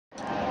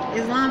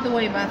Islam the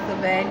way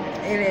Beye.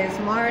 It is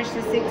March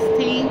the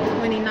 16th,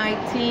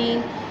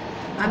 2019.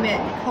 I'm at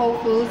Whole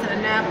Foods in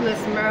Annapolis,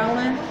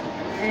 Maryland.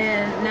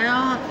 And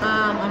now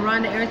I'm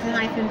Rhonda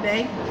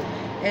Arrington-Bey.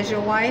 As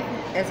your wife,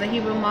 as a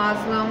Hebrew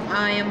Muslim,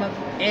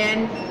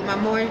 and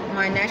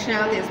my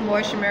nationality is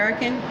Moorish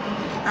American.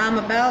 I'm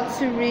about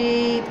to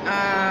read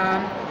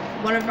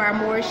one of our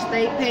Moorish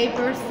state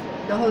papers,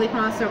 the Holy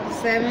Quran Circle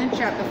 7,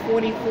 chapter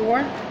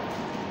 44.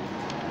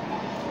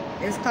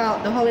 It's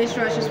called The Holy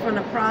Instructions from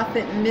the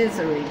Prophet,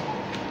 Misery.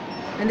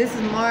 And this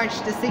is March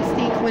the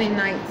 16th,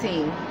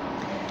 2019.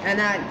 And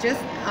I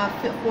just,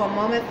 for a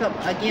moment, felt,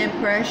 again,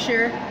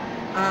 pressure.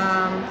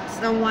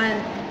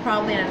 Someone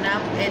probably in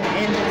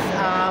this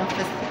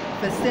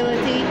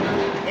facility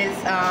is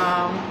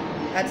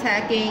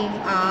attacking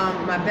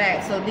my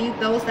back. So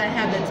those that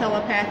have the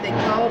telepathic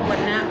code,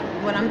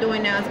 what I'm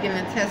doing now is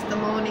giving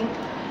testimony,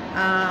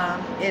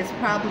 is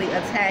probably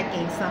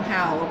attacking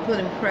somehow or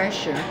putting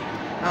pressure.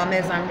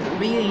 As I'm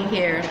reading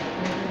here,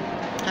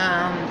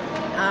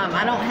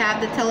 I don't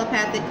have the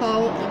telepathic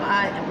code.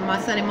 My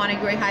son and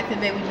Malik,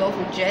 Beye, we both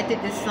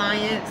rejected this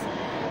science.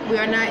 We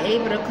are not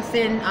able to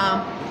send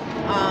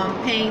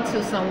pain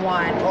to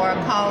someone or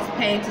cause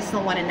pain to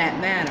someone in that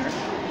manner.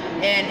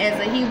 And as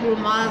a Hebrew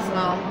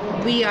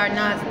Muslim, we are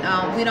not.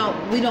 We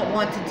don't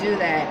want to do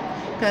that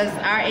because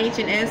our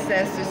ancient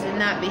ancestors did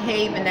not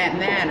behave in that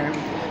manner.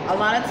 A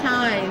lot of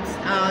times,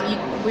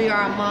 we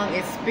are among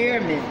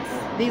experiments.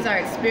 These are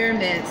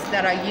experiments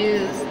that are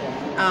used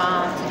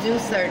to do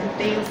certain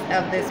things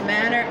of this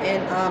manner,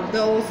 and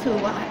those who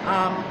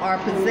are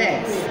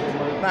possessed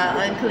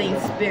by unclean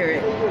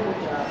spirit.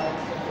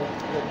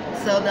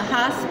 So the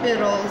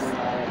hospitals,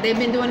 they've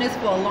been doing this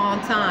for a long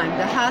time.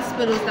 The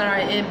hospitals that are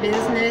in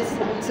business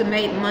to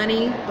make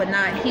money but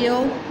not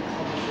heal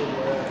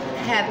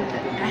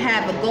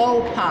have a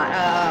gold pot,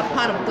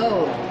 pot of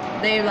gold.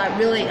 They're like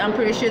really, I'm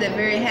pretty sure they're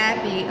very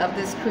happy of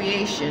this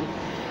creation.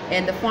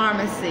 And the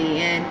pharmacy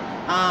and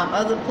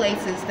other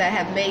places that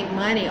have made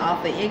money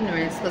off of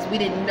ignorance because we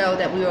didn't know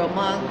that we were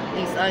among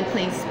these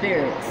unclean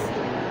spirits.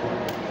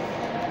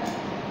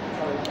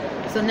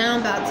 So now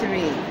I'm about to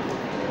read,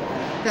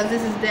 because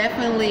this is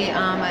definitely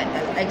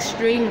an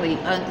extremely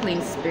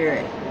unclean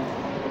spirit.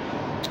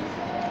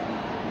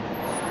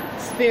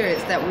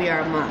 Spirits that we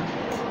are among.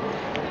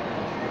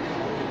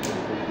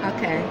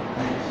 Okay.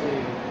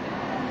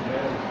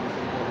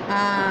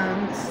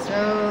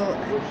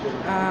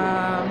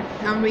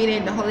 I'm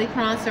reading the Holy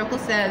Quran Circle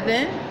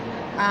 7,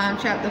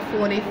 chapter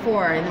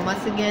 44. And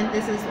once again,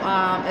 this is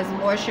as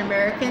Moorish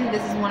American.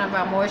 This is one of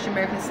our Moorish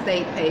American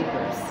state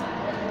papers.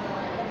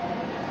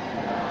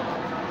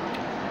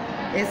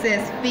 It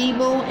says,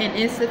 feeble and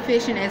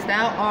insufficient as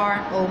thou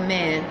art, O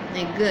man,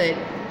 and good,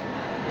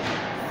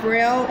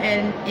 frail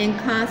and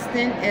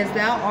inconstant as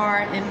thou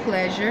art in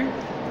pleasure,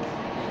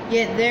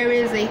 yet there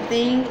is a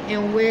thing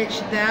in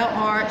which thou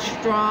art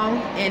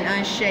strong and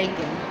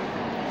unshaken.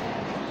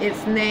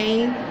 Its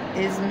name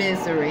is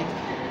misery.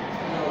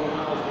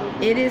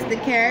 It is the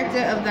character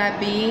of thy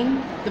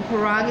being, the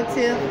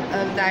prerogative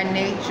of thy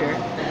nature.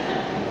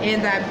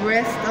 In thy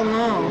breast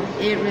alone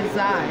it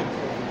resides.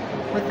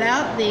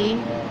 Without thee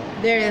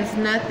there is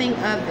nothing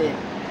of it.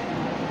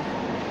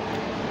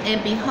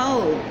 And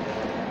behold,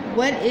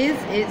 what is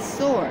its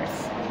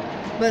source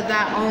but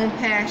thy own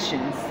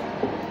passions?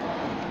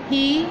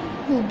 He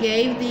who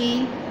gave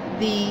thee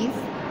these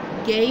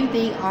gave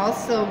thee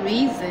also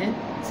reason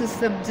to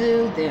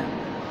subdue them.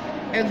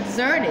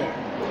 Exert it,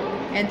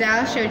 and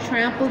thou shalt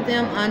trample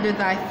them under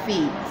thy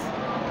feet.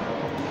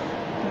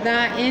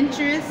 Thy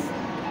interest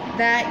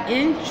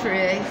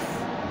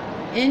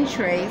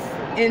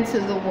into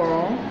the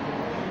world,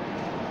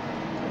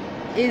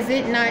 is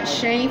it not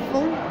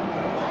shameful?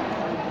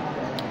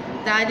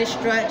 Thy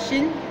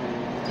destruction,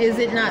 is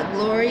it not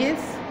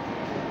glorious?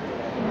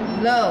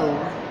 Lo,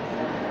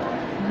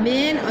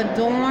 men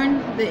adorn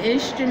the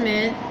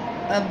instrument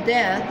of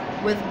death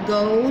with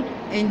gold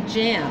and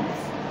gems,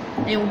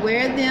 and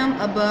wear them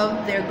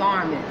above their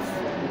garments.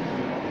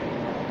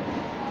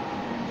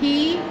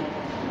 He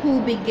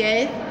who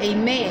begat a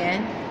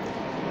man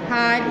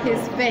hide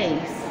his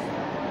face,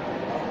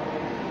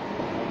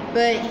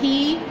 but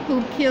he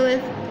who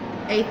killeth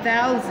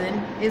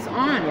 1,000 is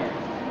honored.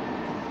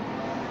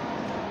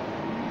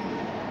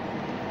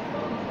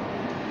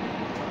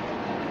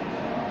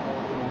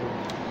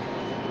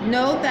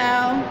 Know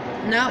thou,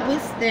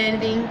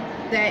 notwithstanding,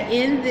 that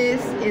in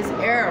this is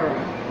error.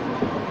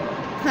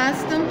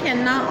 Custom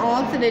cannot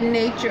alter the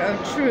nature of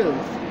truth,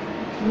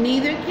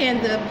 neither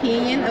can the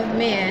opinion of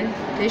man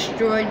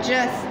destroy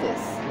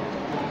justice.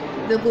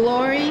 The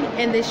glory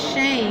and the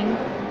shame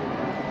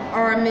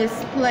are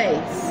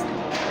misplaced.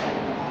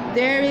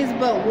 There is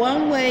but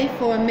one way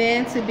for a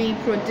man to be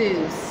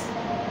produced.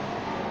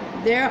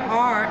 There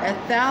are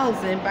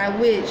 1,000 by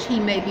which he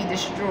may be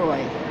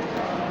destroyed.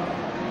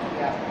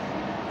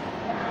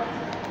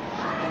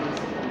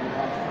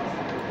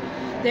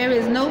 There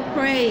is no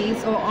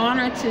praise or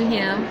honor to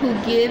him who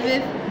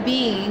giveth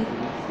being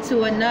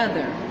to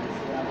another,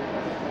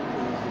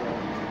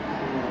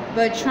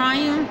 but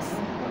triumphs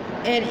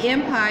and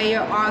empire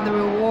are the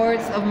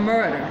rewards of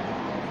murder.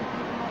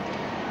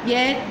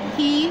 Yet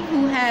he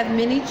who hath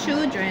many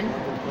children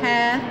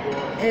hath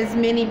as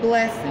many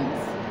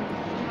blessings,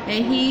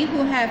 and he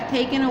who hath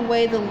taken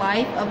away the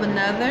life of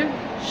another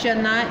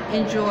shall not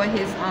enjoy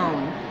his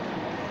own.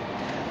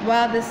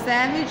 While the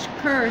savage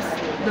curse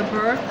the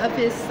birth of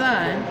his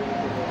son,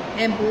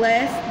 and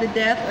bless the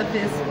death of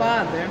his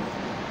father,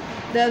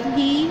 doth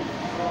he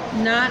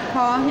not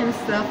call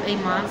himself a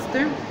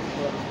monster?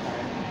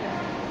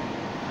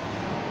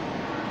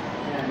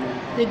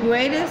 The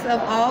greatest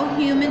of all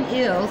human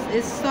ills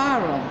is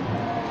sorrow.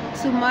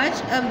 Too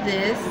much of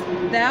this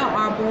thou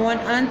art born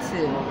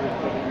unto.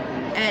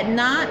 Add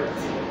not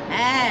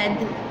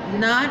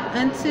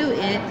unto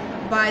it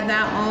by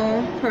thy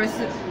own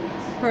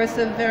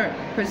perverseness.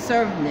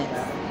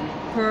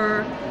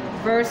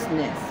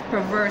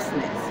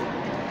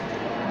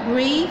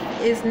 Grief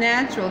is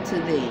natural to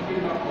thee,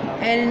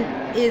 and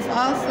is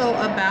also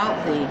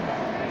about thee.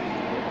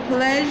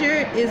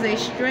 Pleasure is a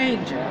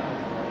stranger,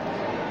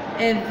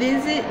 and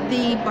visit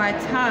thee by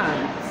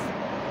times.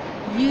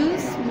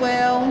 Use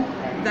well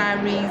thy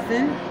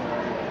reason,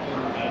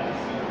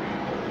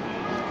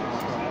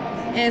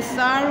 and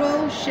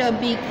sorrow shall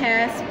be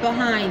cast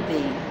behind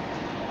thee.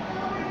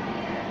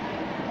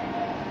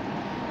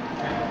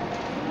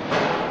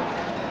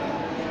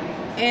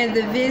 And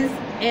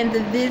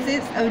the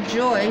visits of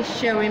joy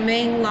shall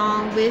remain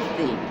long with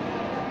thee.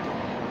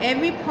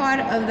 Every part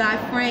of thy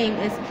frame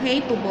is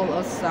capable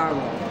of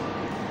sorrow,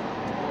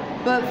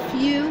 but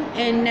few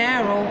and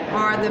narrow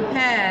are the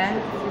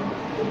paths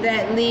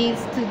that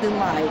leads to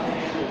delight.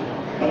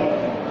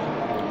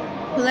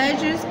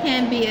 Pleasures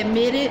can be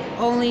admitted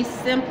only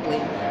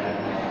simply,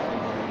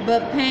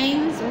 but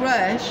pains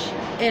rush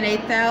in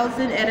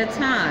 1,000 at a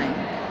time.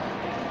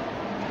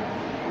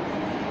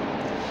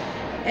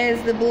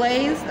 As the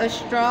blaze of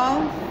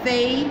straw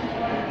fade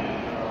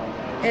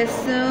as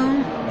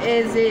soon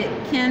as it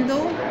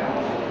kindle,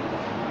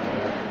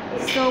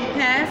 so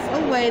pass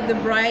away the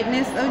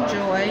brightness of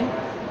joy,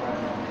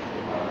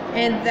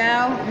 and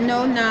thou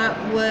know not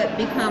what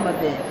become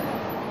of it.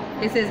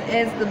 It says,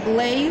 as the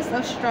blaze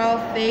of straw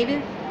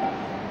fadeth,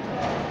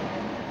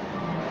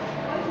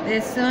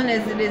 as soon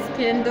as it is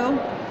kindled,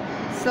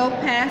 so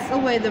pass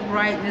away the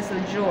brightness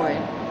of joy,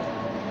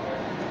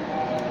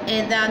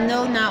 and thou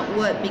know not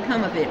what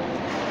become of it.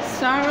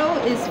 Sorrow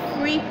is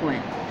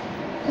frequent,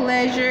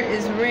 pleasure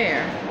is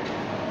rare.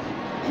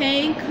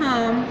 Pain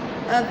come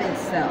of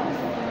itself.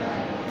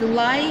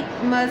 Delight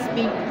must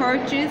be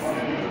purchased,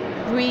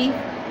 grief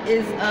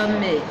is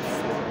unmixed.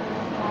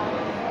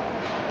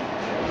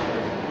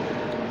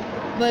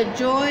 But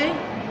joy,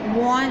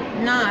 want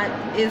not,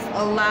 is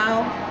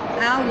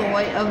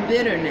alloy of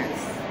bitterness.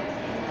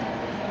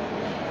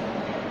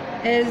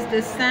 As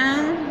the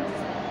sound's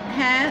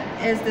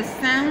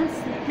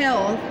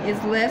health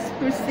is less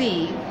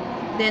perceived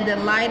than the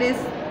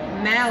lightest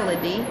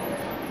malady,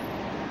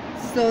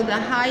 so the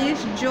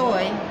highest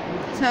joy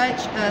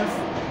touch us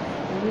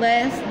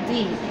less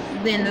deep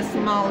than the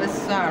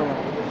smallest sorrow.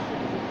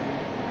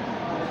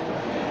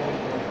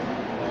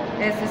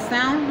 As the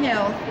sound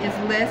health is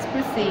less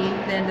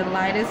perceived than the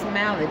lightest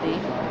malady,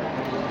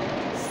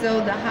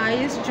 so the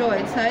highest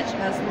joy touch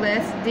us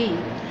less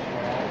deep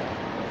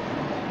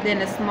than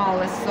the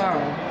smallest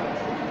sorrow.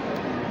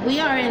 We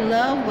are in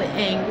love with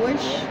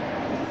anguish.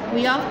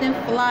 We often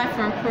fly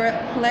from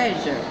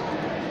pleasure.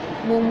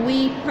 When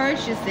we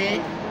purchase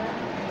it,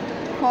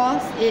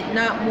 cost it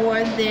not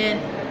more than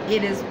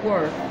it is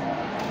worth.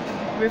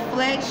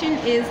 Reflection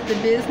is the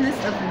business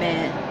of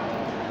man.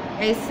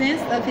 A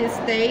sense of his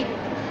state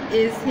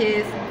is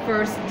his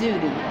first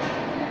duty.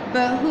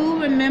 But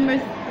who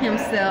remembereth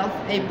himself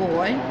a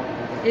boy?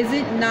 Is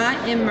it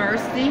not in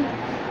mercy?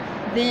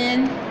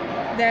 Then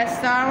that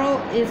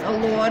sorrow is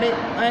allotted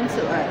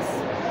unto us.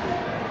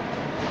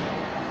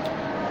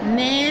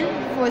 Man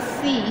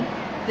foresee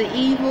the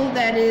evil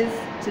that is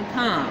to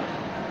come.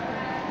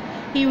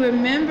 He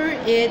remembered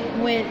it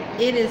when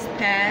it is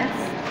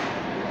past.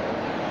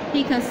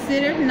 He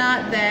considered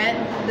not that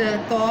the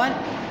thought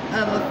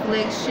of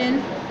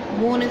affliction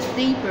wounded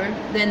deeper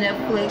than the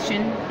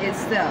affliction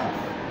itself.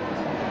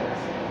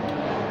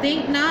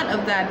 Think not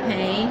of thy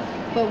pain,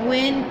 but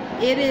when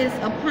it is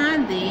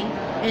upon thee,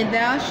 and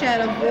thou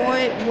shalt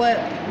avoid what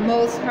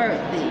most hurt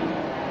thee.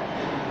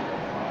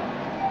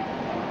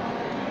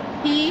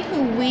 He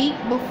who weep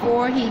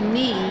before he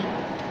need,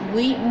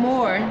 weep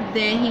more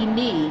than he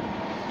need.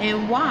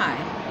 And why?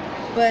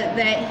 But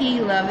that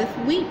he loveth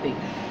weeping.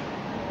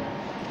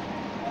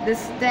 The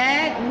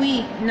stag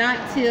weep not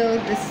till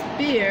the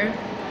spear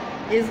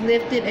is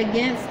lifted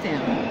against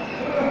him,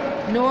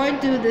 nor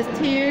do the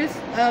tears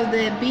of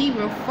the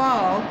beaver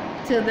fall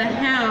till the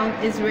hound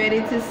is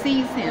ready to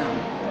seize him.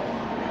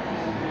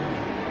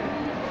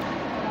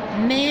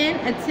 Men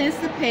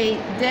anticipate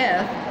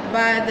death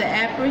by the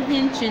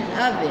apprehension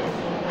of it,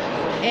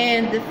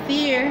 and the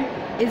fear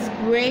is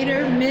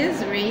greater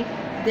misery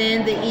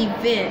than the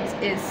event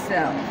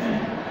itself.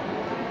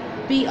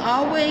 Be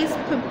always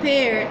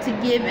prepared to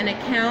give an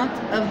account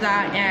of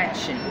thy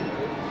action,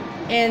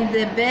 And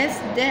the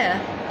best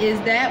death is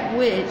that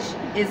which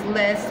is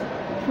less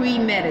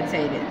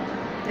premeditated.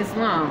 It's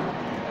long.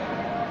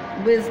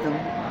 Wisdom.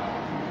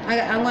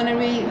 I'm going to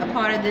read a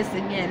part of this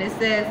again. It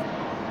says,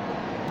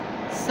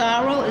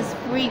 sorrow is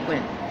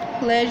frequent,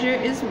 pleasure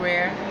is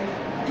rare,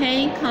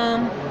 pain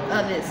comes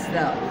of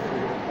itself.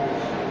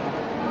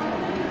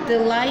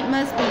 Delight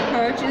must be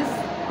purchased,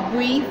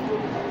 grief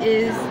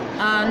is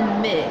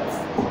unmixed.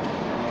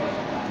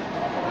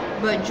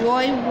 But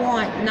joy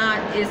want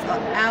not is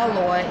an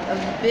alloy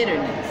of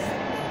bitterness.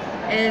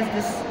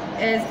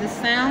 As the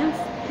sound's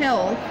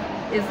health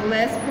is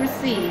less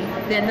perceived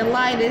than the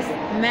lightest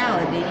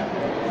malady,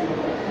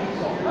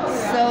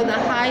 so the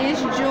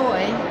highest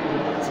joy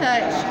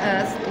touch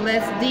us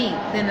less deep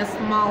than the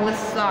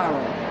smallest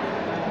sorrow.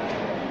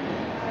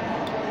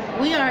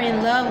 We are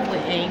in love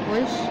with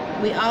anguish.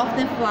 We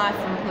often fly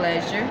from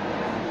pleasure.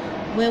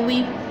 When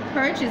we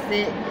purchase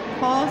it,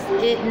 cost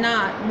it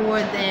not more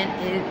than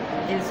it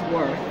is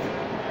worth.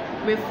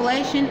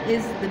 Reflection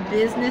is the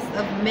business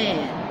of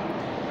man.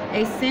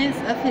 A sense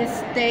of his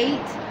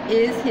state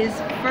is his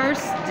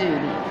first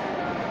duty.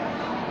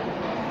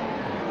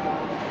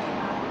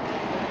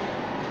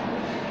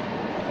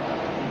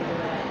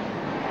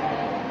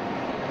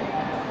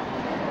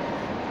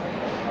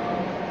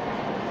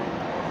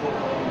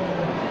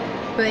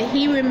 But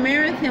he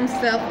remembereth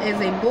himself as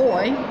a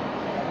boy.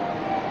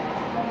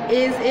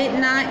 Is it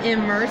not in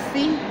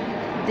mercy,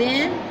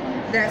 then,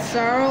 that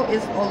sorrow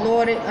is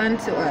allotted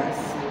unto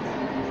us?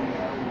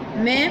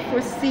 Man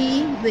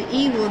foresee the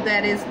evil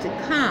that is to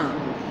come.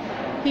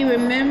 He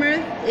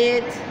remembereth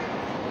it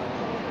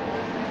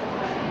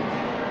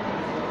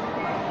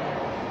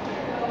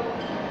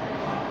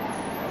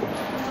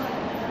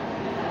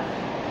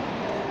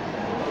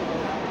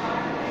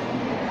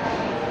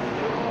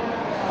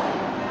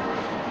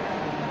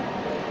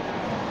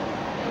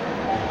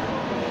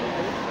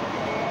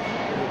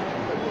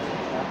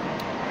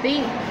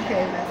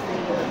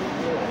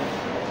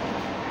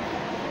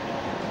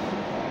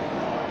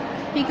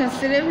He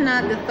considereth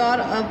not the thought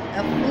of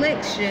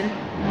affliction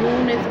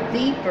woundeth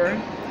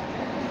deeper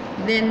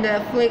than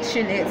the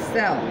affliction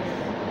itself.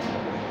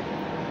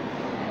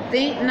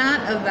 Think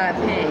not of thy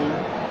pain,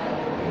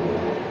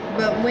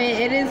 but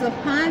when it is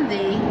upon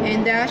thee,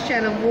 and thou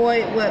shalt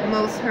avoid what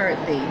most hurt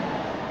thee.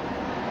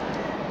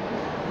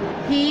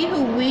 He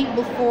who weep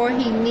before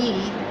he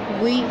need,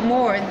 weep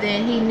more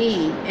than he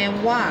need.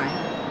 And why?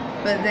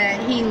 But that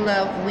he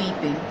loved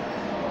weeping.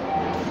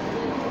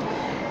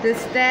 The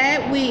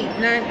stag weep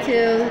not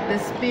till the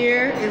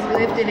spear is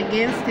lifted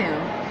against him,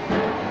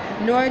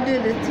 nor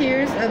do the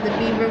tears of the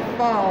beaver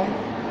fall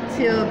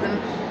till the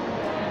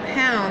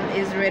hound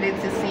is ready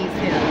to seize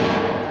him.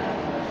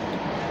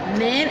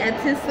 Men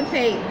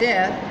anticipate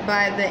death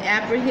by the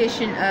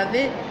apprehension of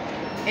it,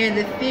 and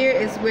the fear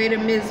is greater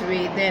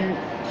misery than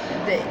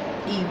the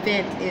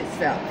event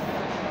itself.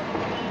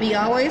 Be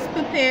always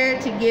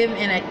prepared to give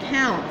an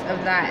account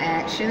of thy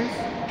actions,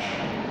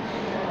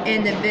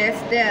 and the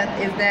best death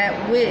is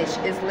that which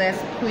is less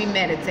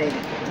premeditated.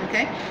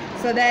 Okay,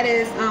 so that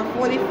is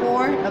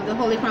 44 of the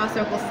Holy Crown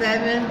Circle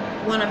 7,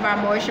 one of our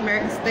Moorish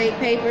American state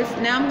papers.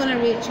 Now I'm going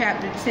to read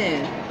chapter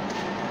 10.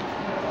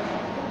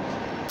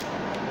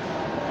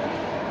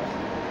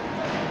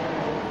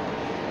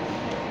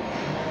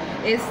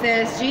 It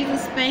says,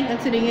 Jesus spake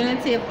unto the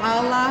unity of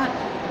Allah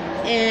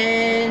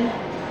and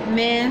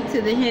man to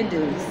the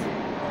Hindus.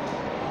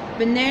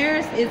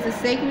 Benares is the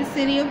sacred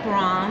city of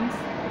bronze,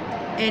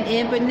 and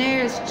in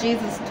Benares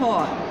Jesus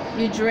taught.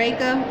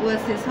 Udraka was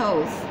his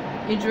host.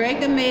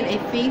 Udraka made a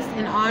feast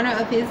in honor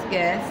of his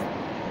guests,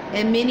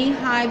 and many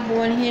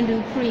high-born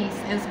Hindu priests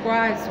and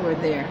scribes were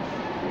there.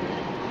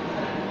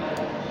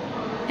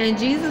 And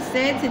Jesus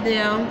said to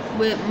them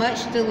with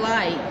much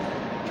delight,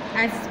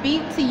 I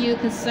speak to you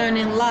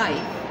concerning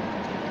life,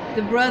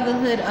 the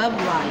brotherhood of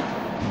life.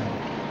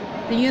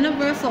 The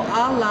universal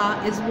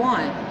Allah is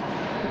one,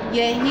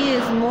 yet he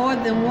is more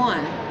than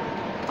one.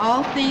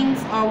 All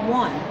things are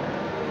one.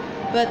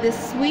 But the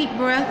sweet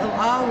breath of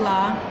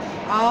Allah,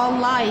 all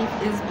life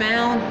is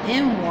bound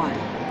in one.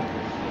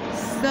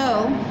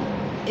 So,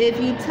 if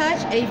you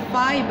touch a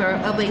fiber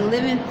of a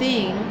living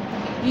thing,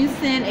 you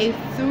send a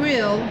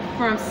thrill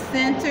from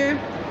center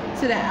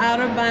to the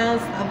outer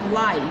bounds of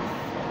life.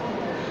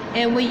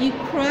 And when you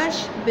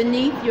crush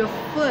beneath your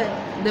foot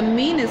the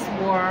meanest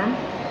worm,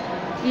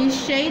 you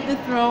shake the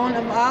throne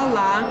of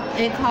Allah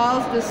and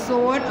cause the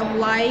sword of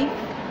life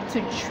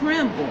to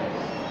tremble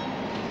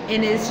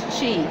in its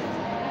sheath.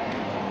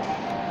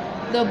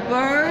 The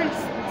birds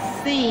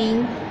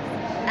sing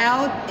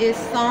out its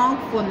song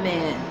for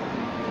men,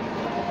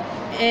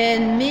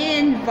 and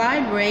men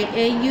vibrate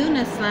in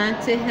unison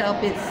to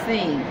help it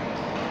sing.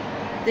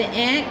 The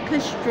ant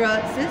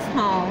constructs its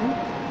home,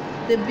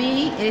 the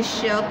bee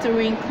its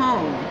sheltering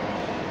comb.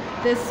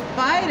 The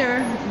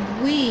spider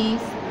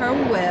weaves her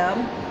web,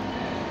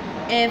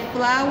 and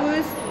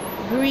flowers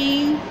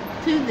breathe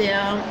to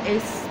them a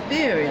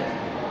spirit,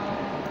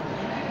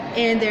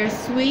 and their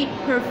sweet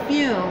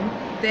perfume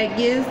that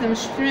gives them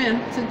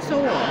strength to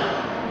toil.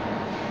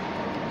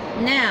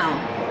 Now,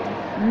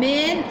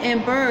 Men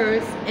and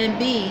birds and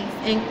bees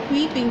and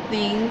creeping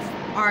things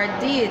are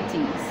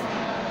deities,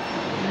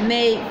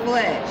 made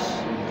flesh.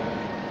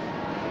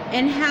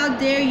 And how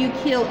dare you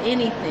kill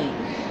anything?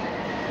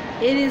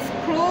 It is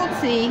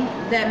cruelty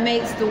that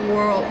makes the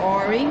world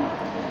ornery.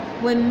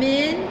 When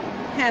men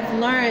have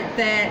learned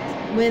that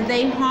when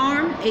they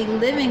harm a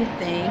living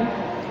thing,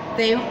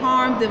 they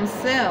harm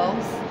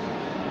themselves,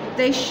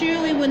 they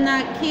surely would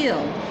not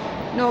kill,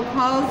 nor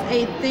cause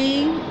a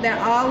thing that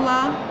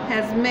Allah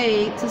has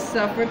made to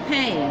suffer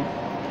pain.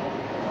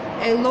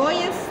 A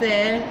lawyer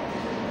said,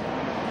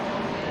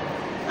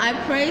 I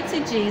prayed to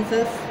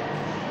Jesus,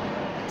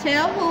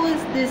 tell who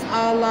is this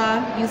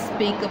Allah you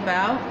speak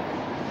about?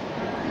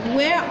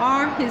 Where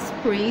are his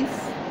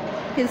priests,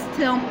 his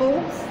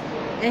temples,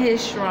 and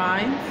his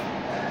shrines?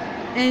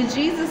 And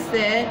Jesus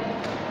said,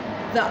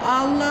 the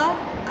Allah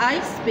I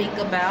speak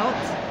about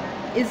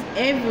is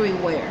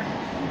everywhere.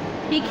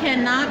 He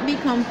cannot be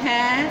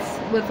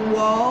compassed with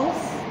walls,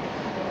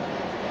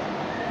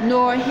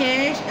 nor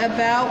hedged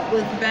about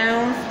with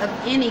bounds of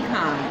any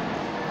kind.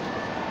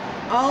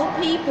 All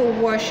people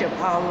worship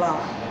Allah,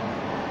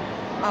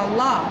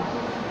 Allah,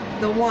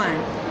 the one,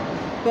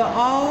 but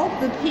all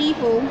the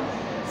people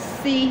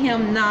see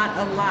him not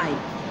alike.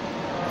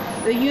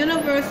 The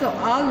universal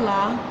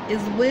Allah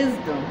is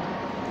wisdom,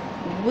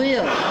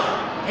 will,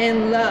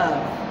 and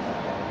love.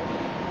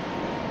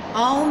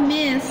 All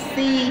men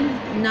see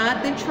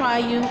not the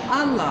triune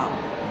Allah.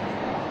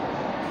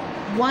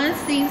 One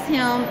sees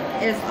him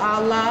as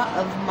Allah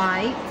of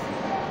might,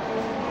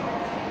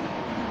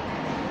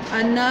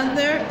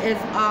 another is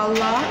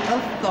Allah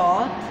of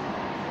thought,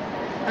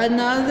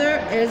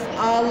 another is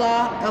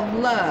Allah of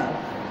love.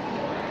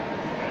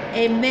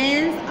 A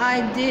man's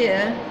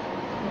idea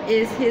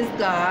is his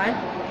God,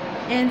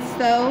 and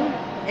so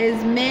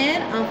as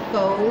man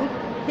unfolds,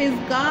 his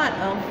God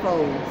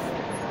unfolds.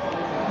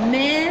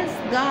 Man's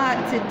God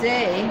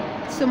today,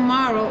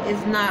 tomorrow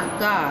is not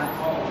God.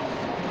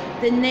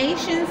 The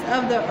nations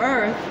of the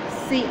earth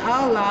see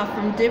Allah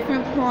from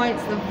different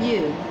points of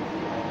view,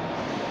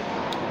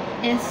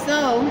 and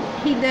so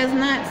he does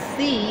not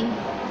see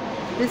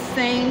the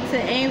same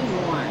to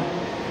everyone.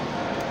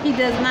 He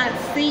does not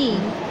seem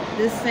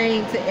the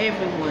same to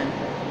everyone.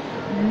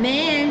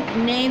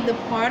 Man named the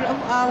part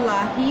of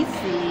Allah he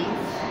sees,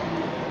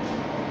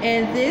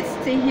 and this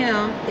to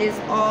him is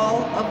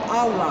all of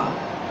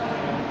Allah.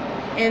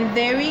 And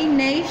every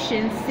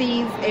nation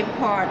sees a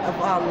part of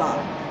Allah.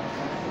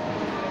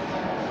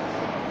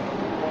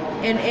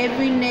 And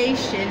every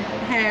nation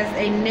has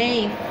a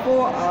name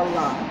for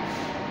Allah.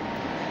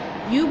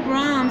 You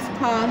Brahms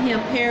call him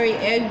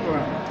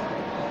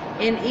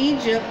Peri-Abram. In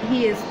Egypt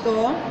he is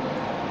Thor,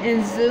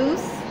 and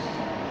Zeus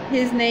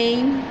his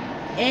name,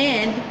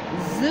 and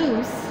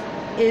Zeus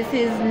is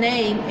his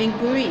name in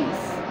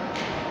Greece.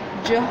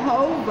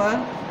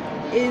 Jehovah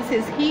is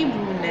his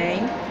Hebrew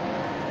name,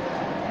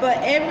 but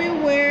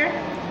everywhere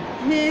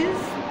his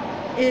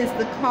is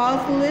the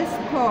causeless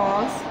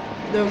cause,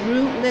 the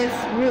rootless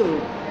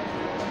root,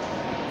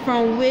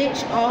 from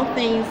which all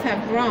things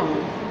have grown.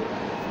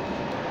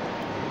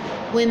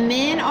 When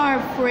men are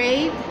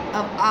afraid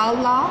of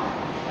Allah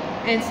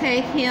and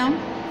take him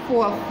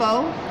for a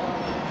foe,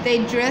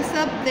 they dress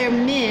up their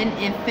men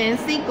in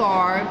fancy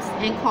garbs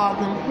and call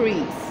them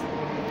priests,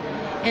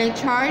 and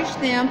charge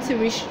them to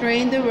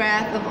restrain the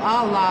wrath of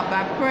Allah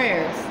by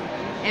prayers.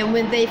 And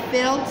when they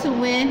fail to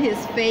win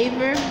his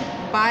favor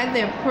by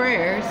their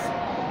prayers,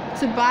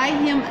 to buy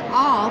him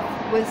off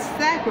with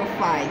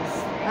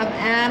sacrifice of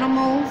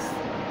animals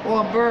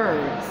or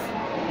birds.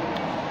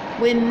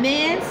 When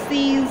man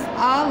sees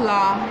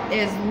Allah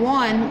as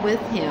one with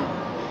him,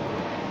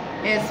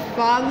 as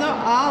Father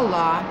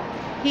Allah,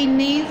 he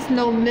needs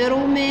no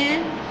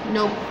middleman,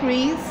 no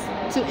priest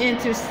to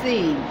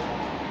intercede.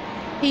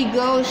 He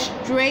goes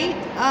straight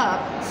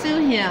up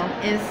to him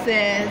and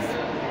says,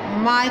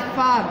 my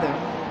Father,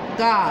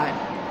 God,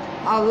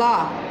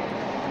 Allah.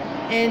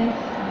 And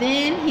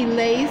then he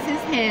lays his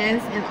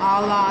hands in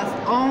Allah's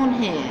own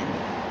hand.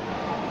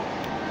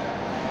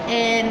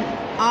 And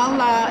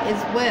Allah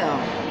is well.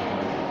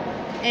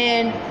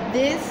 And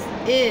this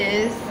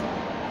is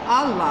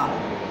Allah.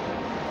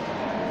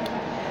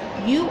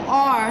 You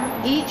are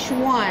each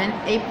one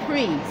a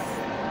priest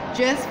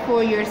just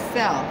for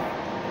yourself,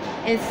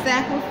 and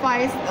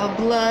sacrifice of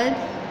blood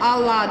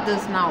Allah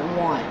does not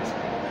want.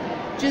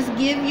 Just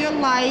give your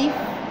life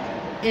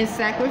in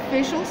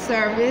sacrificial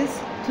service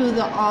to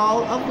the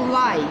all of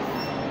life,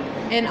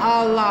 and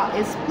Allah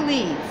is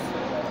pleased.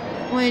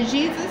 When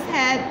Jesus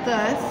had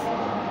thus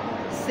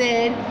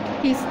said,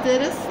 he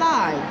stood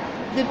aside.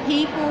 The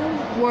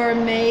people were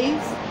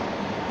amazed,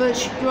 but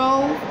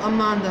strove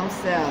among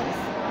themselves.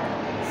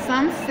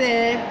 Some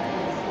said,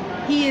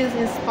 he is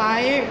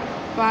inspired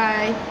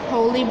by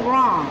Holy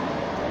Brahm,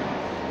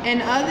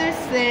 and others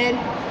said,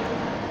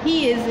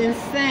 he is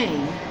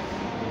insane,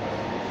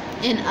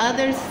 and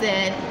others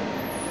said,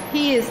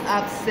 he is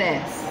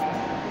obsessed.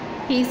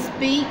 He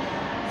speaks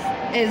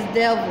as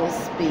devils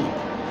speak.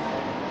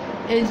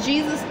 And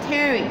Jesus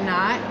tarried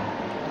not.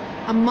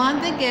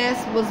 Among the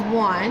guests was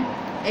one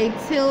a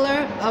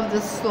tiller of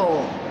the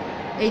soul,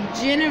 a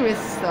generous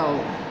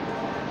soul,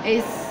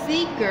 a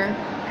seeker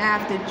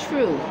after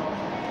truth,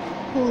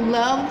 who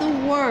loved the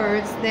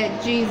words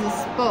that Jesus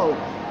spoke.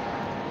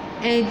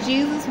 And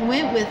Jesus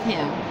went with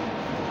him,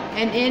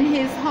 and in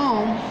his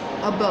home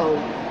abode.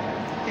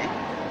 Okay.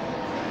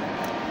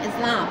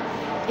 Islam.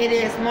 It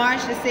is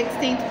March the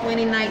 16th,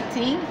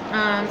 2019.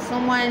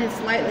 Someone has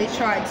slightly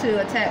tried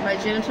to attack my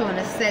genital in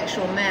a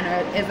sexual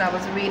manner as I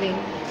was reading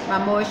my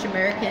Moorish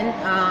American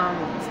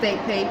state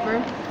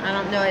paper. I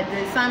don't know.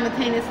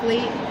 Simultaneously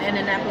in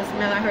Annapolis,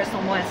 Maryland, I heard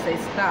someone say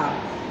stop.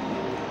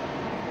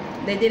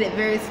 They did it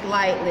very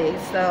slightly.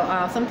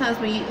 So sometimes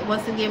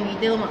once again, when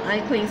you're dealing with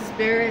unclean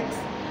spirits,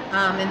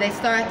 and they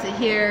start to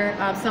hear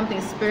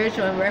something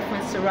spiritual in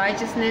reference to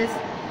righteousness,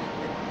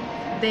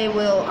 they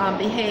will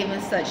behave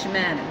in such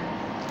manner.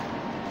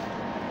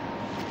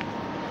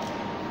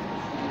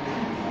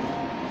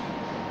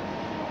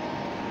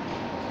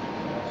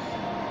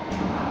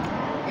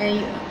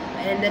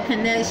 And the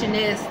connection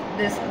is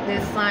this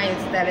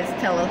science that is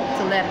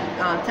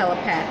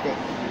telepathic.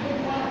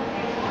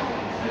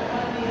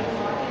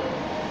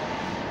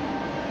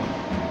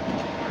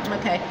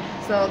 Okay,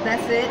 so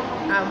that's it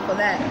for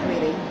that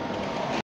reading.